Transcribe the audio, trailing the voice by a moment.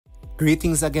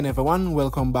Greetings again everyone,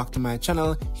 welcome back to my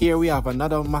channel. Here we have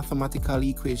another mathematical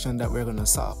equation that we're going to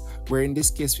solve, where in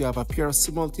this case we have a pure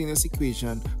simultaneous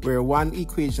equation where one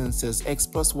equation says x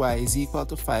plus y is equal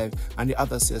to 5 and the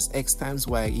other says x times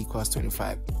y equals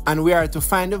 25. And we are to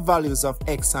find the values of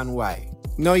x and y.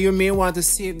 Now you may want to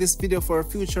save this video for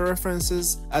future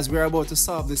references as we are about to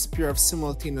solve this pair of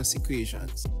simultaneous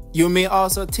equations. You may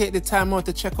also take the time out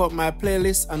to check out my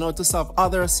playlist and how to solve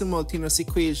other simultaneous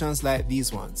equations like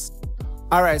these ones.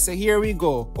 Alright, so here we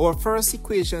go. Our first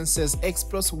equation says x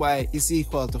plus y is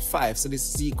equal to 5, so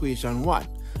this is equation 1.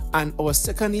 And our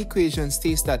second equation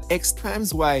states that x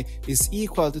times y is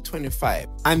equal to 25,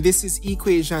 and this is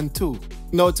equation 2.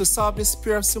 Now to solve this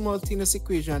pair of simultaneous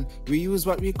equation, we use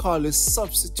what we call the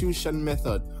substitution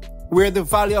method, where the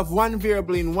value of one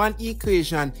variable in one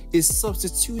equation is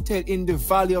substituted in the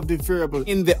value of the variable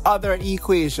in the other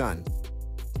equation.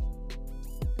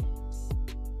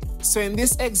 So in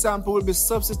this example, we'll be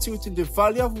substituting the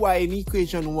value of y in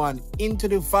equation 1 into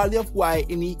the value of y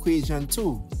in equation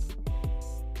 2.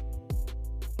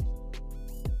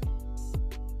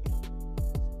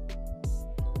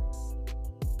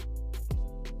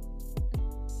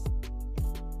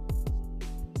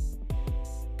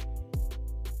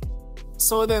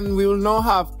 So then we will now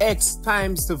have x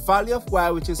times the value of y,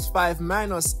 which is 5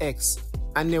 minus x,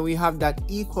 and then we have that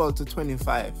equal to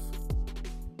 25.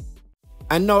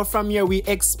 And now from here we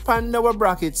expand our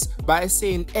brackets by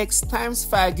saying x times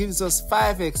 5 gives us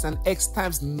 5x and x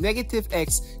times negative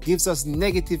x gives us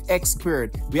negative x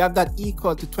squared. We have that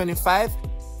equal to 25.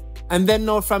 And then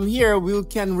now from here we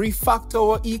can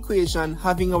refactor our equation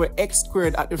having our x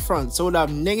squared at the front. So we'll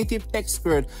have negative x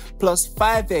squared plus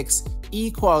 5x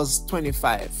equals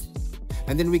 25.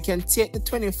 And then we can take the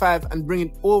 25 and bring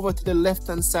it over to the left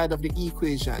hand side of the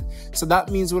equation. So that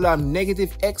means we'll have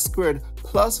negative x squared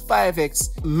plus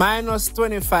 5x minus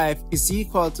 25 is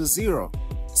equal to 0.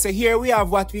 So here we have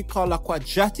what we call a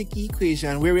quadratic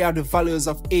equation where we have the values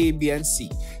of a, b, and c.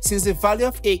 Since the value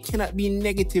of a cannot be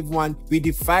negative 1, we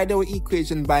divide our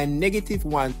equation by negative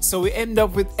 1. So we end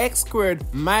up with x squared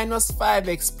minus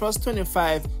 5x plus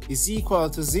 25 is equal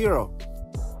to 0.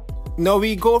 Now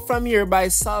we go from here by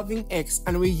solving x,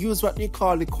 and we use what we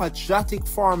call the quadratic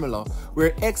formula,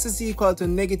 where x is equal to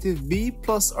negative b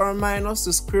plus or minus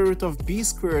the square root of b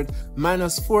squared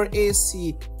minus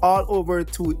 4ac all over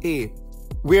 2a.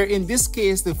 Where in this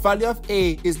case the value of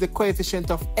a is the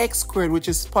coefficient of x squared, which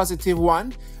is positive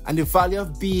 1, and the value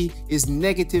of b is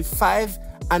negative 5,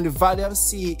 and the value of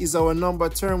c is our number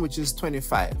term, which is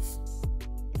 25.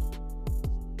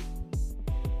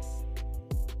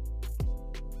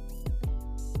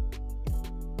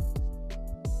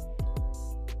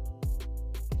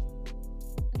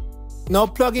 Now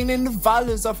plugging in the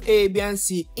values of a, b, and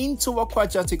c into a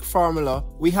quadratic formula,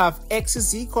 we have x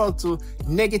is equal to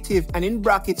negative, and in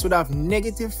brackets we'd have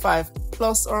negative 5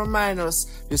 plus or minus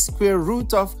the square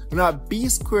root of, now b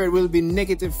squared will be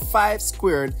negative 5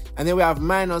 squared, and then we have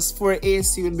minus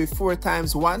 4ac will be 4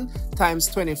 times 1 times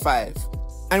 25.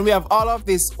 And we have all of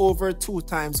this over 2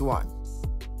 times 1.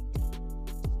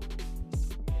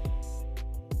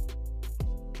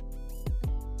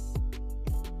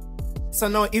 So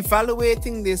now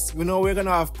evaluating this, we know we're going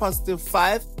to have positive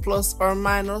 5 plus or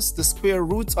minus the square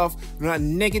root of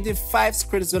negative 5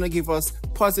 squared is going to give us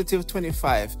positive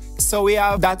 25. So we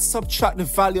have that subtract the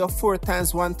value of 4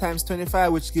 times 1 times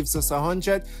 25, which gives us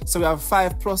 100. So we have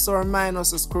 5 plus or minus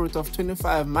the square root of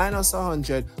 25 minus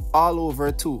 100 all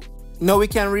over 2. Now we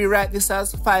can rewrite this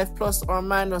as 5 plus or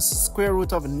minus the square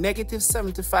root of negative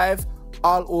 75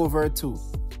 all over 2.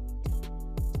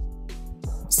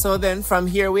 So then from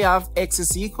here we have x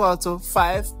is equal to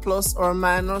 5 plus or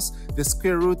minus the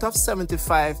square root of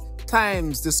 75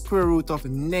 times the square root of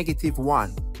negative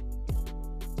 1.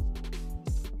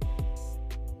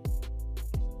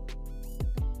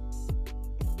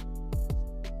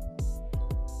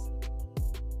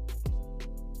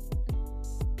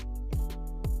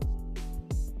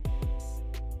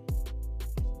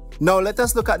 Now let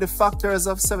us look at the factors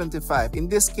of 75. In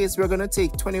this case we're going to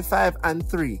take 25 and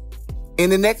 3. In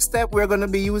the next step, we're going to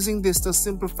be using this to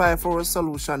simplify for a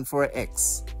solution for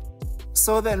x.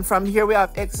 So then from here we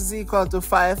have x is equal to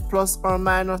 5 plus or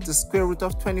minus the square root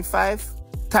of 25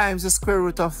 times the square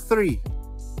root of 3.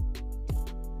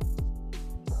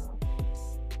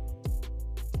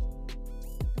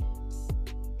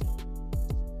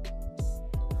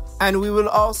 And we will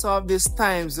also have this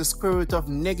times the square root of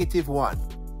negative 1.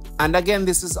 And again,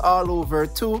 this is all over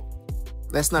 2.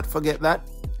 Let's not forget that.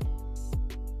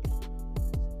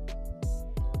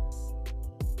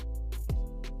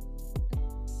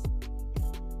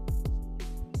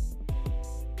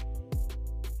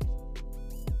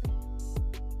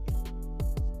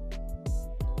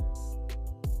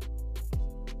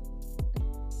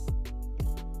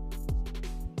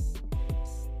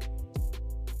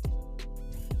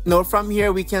 Now from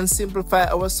here we can simplify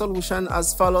our solution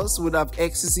as follows. We'd have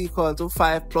x is equal to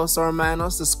 5 plus or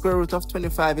minus the square root of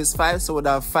 25 is 5, so we'd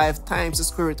have 5 times the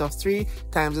square root of 3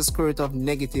 times the square root of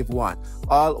 -1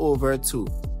 all over 2.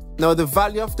 Now the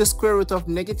value of the square root of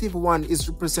 -1 is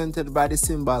represented by the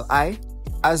symbol I,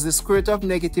 as the square root of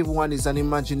 -1 is an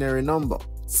imaginary number.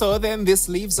 So then this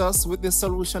leaves us with the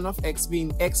solution of x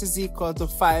being x is equal to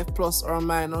 5 plus or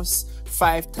minus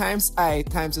 5 times I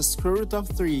times the square root of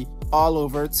 3 all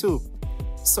over 2.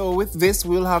 So with this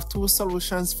we'll have two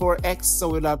solutions for x. So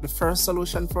we'll have the first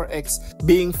solution for x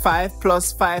being 5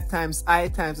 plus 5 times I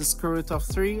times the square root of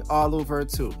 3 all over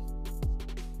 2.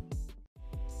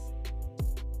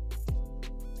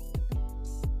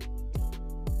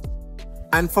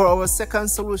 And for our second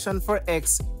solution for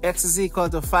x is equal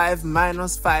to 5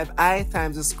 minus 5i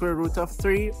times the square root of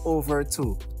 3 over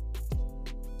 2.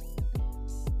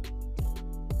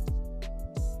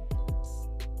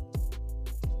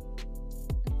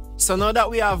 So now that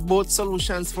we have both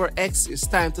solutions for x, it's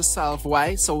time to solve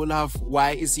y. So we'll have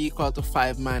y is equal to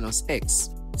 5 minus x.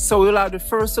 So we'll have the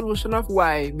first solution of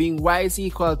y being y is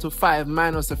equal to 5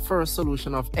 minus the first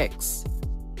solution of x.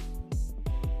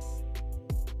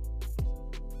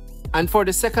 And for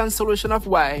the second solution of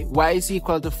y is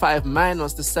equal to 5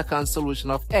 minus the second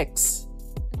solution of x.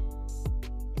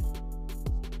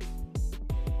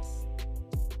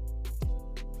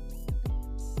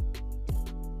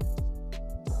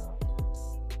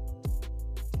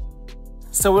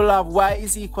 So we'll have y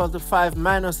is equal to 5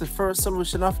 minus the first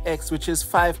solution of x, which is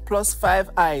 5 plus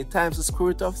 5i times the square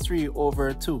root of 3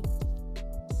 over 2.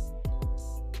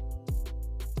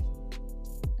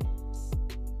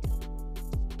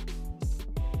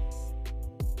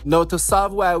 Now to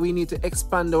solve y, we need to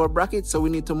expand our bracket, so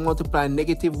we need to multiply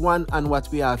 -1 and what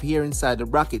we have here inside the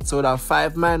bracket. So we'll have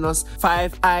 5 minus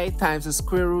 5i times the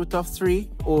square root of 3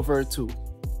 over 2.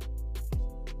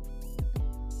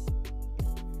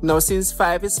 Now since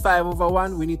 5 is 5 over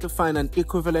 1, we need to find an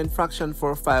equivalent fraction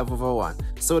for 5 over 1.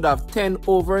 So we'll have 10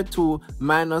 over 2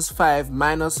 minus 5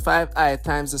 minus 5i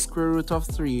times the square root of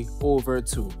 3 over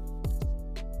 2.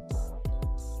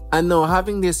 And now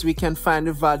having this, we can find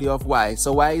the value of y.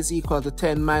 So y is equal to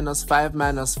 10 minus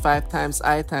 5 times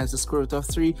I times the square root of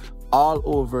 3 all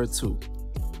over 2.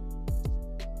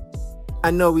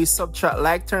 And now we subtract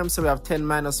like terms, so we have 10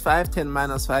 minus 5. 10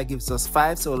 minus 5 gives us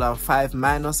 5, so we'll have 5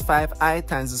 minus 5i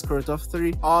times the square root of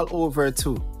 3 all over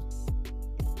 2.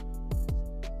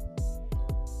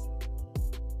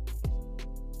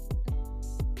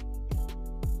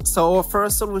 So our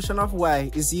first solution of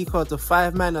y is equal to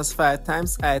 5 minus 5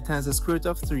 times I times the square root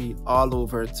of 3 all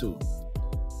over 2.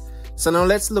 So now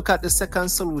let's look at the second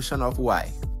solution of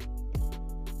y.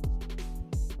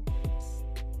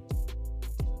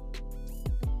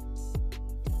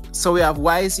 So we have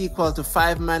y is equal to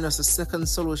 5 minus the second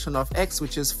solution of x,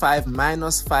 which is 5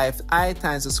 minus 5i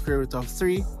times the square root of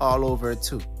 3 all over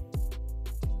 2.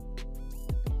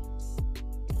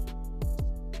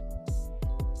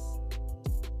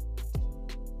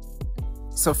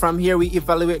 So from here we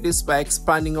evaluate this by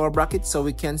expanding our bracket, so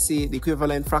we can see the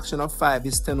equivalent fraction of 5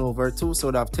 is 10 over 2. So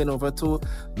we'll have 10 over 2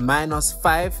 minus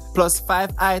 5 plus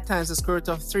 5i times the square root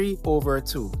of 3 over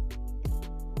 2.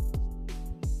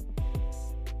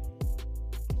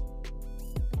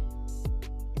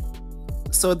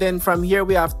 So then from here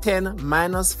we have 10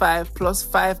 minus 5 plus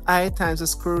 5i times the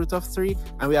square root of 3,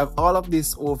 and we have all of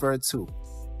this over 2.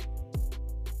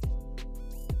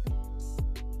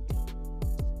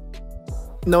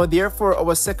 Now therefore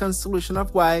our second solution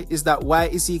of y is that y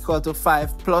is equal to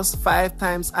 5 plus 5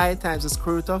 times I times the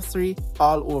square root of 3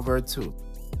 all over 2.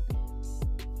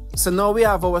 So now we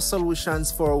have our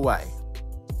solutions for y.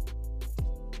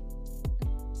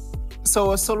 So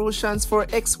our solutions for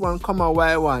x1,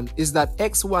 y1 is that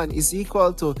x1 is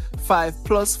equal to 5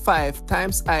 plus 5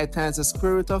 times I times the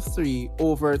square root of 3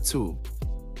 over 2.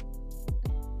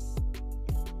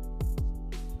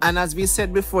 And as we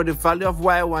said before, the value of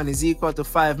y1 is equal to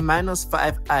 5 minus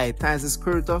 5i times the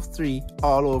square root of 3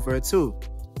 all over 2.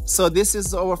 So this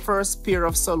is our first pair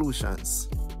of solutions.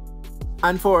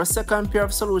 And for our second pair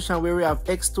of solution, where we have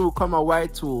x2,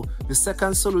 y2, the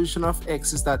second solution of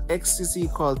x is that x is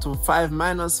equal to 5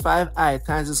 minus 5i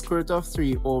times the square root of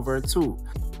 3 over 2.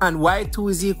 And y2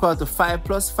 is equal to 5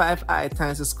 plus 5i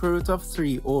times the square root of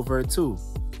 3 over 2.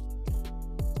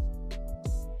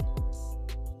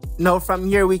 Now from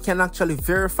here we can actually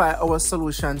verify our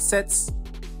solution sets.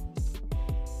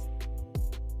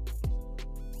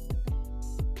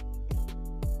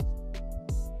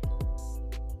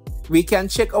 We can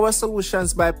check our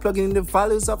solutions by plugging in the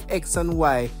values of x and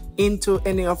y into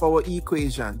any of our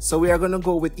equations. So we are going to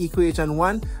go with equation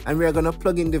 1 and we are going to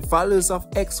plug in the values of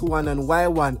x1 and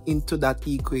y1 into that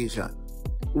equation,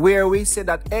 where we say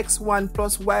that x1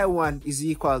 plus y1 is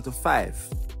equal to 5.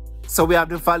 So we have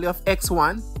the value of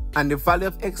x1, and the value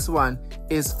of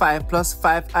x1 is 5 plus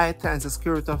 5i times the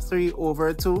square root of 3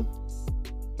 over 2.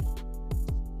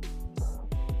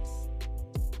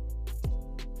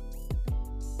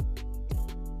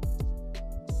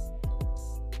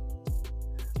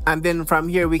 And then from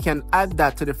here we can add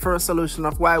that to the first solution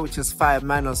of y, which is 5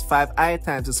 minus 5i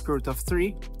times the square root of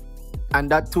 3. And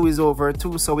that 2 is over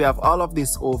 2, so we have all of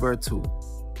this over 2.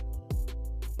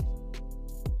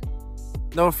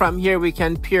 Now from here we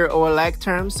can pair our like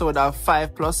terms, so we'd have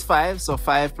 5 plus 5, so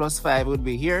 5 plus 5 would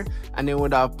be here, and then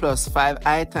we'd have plus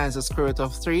 5i times the square root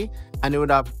of 3, and it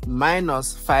would have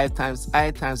minus 5 times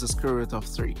I times the square root of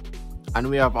 3. And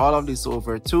we have all of this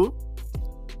over 2.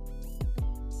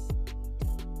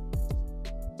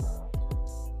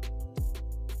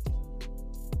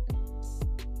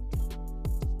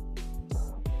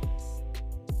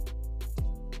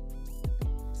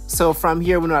 So from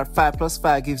here we know that 5 plus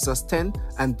 5 gives us 10,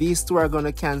 and these two are going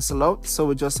to cancel out, so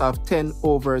we just have 10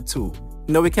 over 2.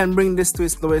 Now we can bring this to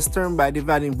its lowest term by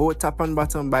dividing both top and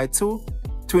bottom by 2.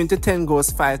 2 into 10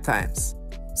 goes 5 times.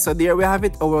 So there we have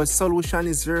it, our solution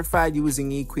is verified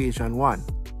using equation 1.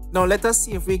 Now let us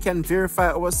see if we can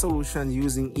verify our solution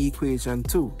using equation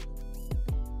 2.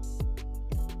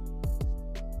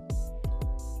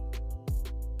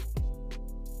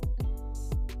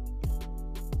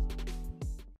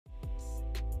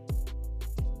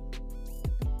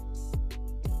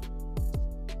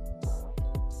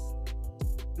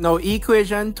 Now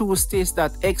equation 2 states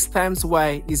that x times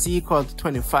y is equal to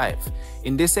 25.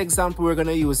 In this example, we're going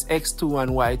to use x2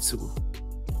 and y2.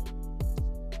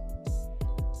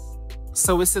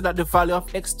 So we see that the value of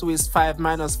x2 is 5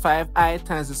 minus 5i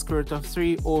times the square root of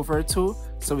 3 over 2.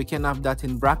 So we can have that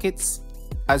in brackets,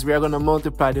 as we are going to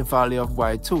multiply the value of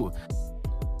y2.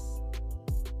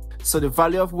 So the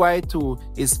value of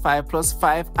y2 is 5 plus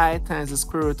 5i times the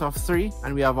square root of 3,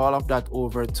 and we have all of that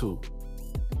over 2.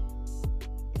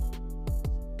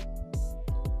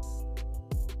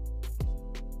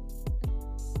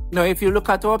 Now if you look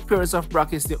at our pairs of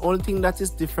brackets, the only thing that is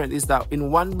different is that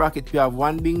in one bracket we have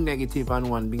one being negative and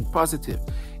one being positive.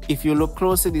 If you look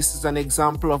closely, this is an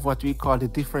example of what we call the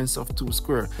difference of two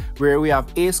squared, where we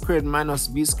have a squared minus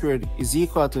b squared is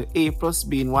equal to a plus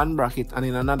b in one bracket, and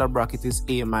in another bracket is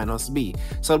a minus b.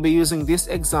 So I'll be using this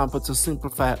example to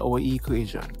simplify our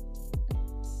equation.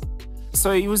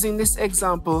 So using this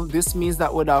example, this means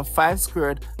that we'd have 5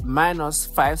 squared minus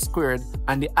 5 squared,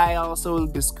 and the I also will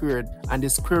be squared, and the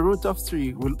square root of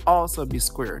 3 will also be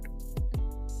squared.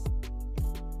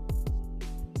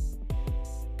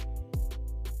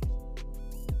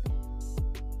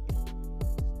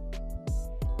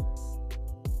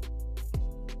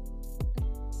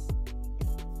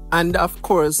 And of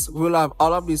course, we'll have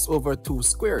all of this over 2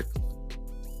 squared.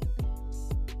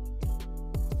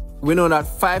 We know that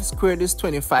 5 squared is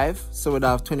 25, so we'd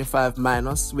have 25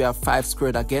 minus, we have 5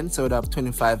 squared again, so we'd have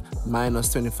 25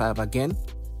 minus 25 again.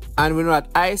 And we know that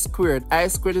I squared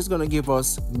is going to give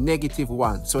us negative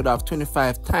 1, so we'd have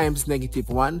 25 times negative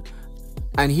 1.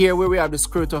 And here where we have the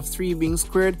square root of 3 being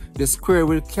squared, the square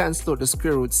will cancel out the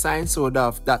square root sign, so we'd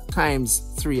have that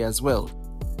times 3 as well.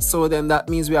 So then that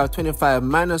means we have 25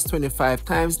 minus 25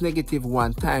 times negative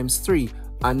 1 times 3.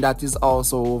 And that is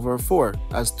also over 4,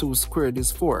 as 2 squared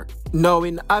is 4. Now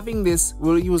in having this,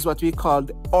 we'll use what we call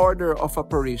the order of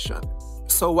operation.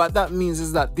 So what that means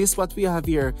is that this what we have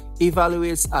here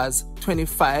evaluates as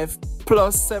 25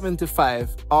 plus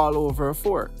 75 all over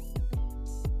 4.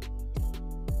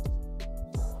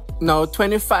 Now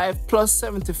 25 plus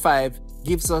 75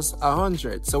 gives us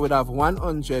 100, so we'd have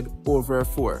 100 over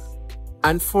 4.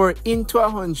 And 4 into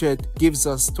 100 gives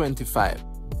us 25.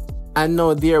 And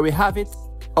now there we have it.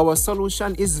 Our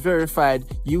solution is verified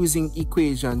using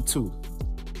equation 2.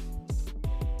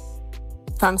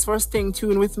 Thanks for staying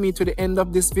tuned with me to the end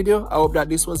of this video. I hope that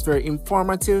this was very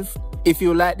informative. If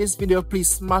you like this video, please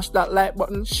smash that like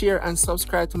button, share and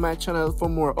subscribe to my channel for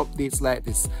more updates like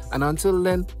this. And until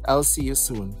then, I'll see you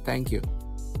soon. Thank you.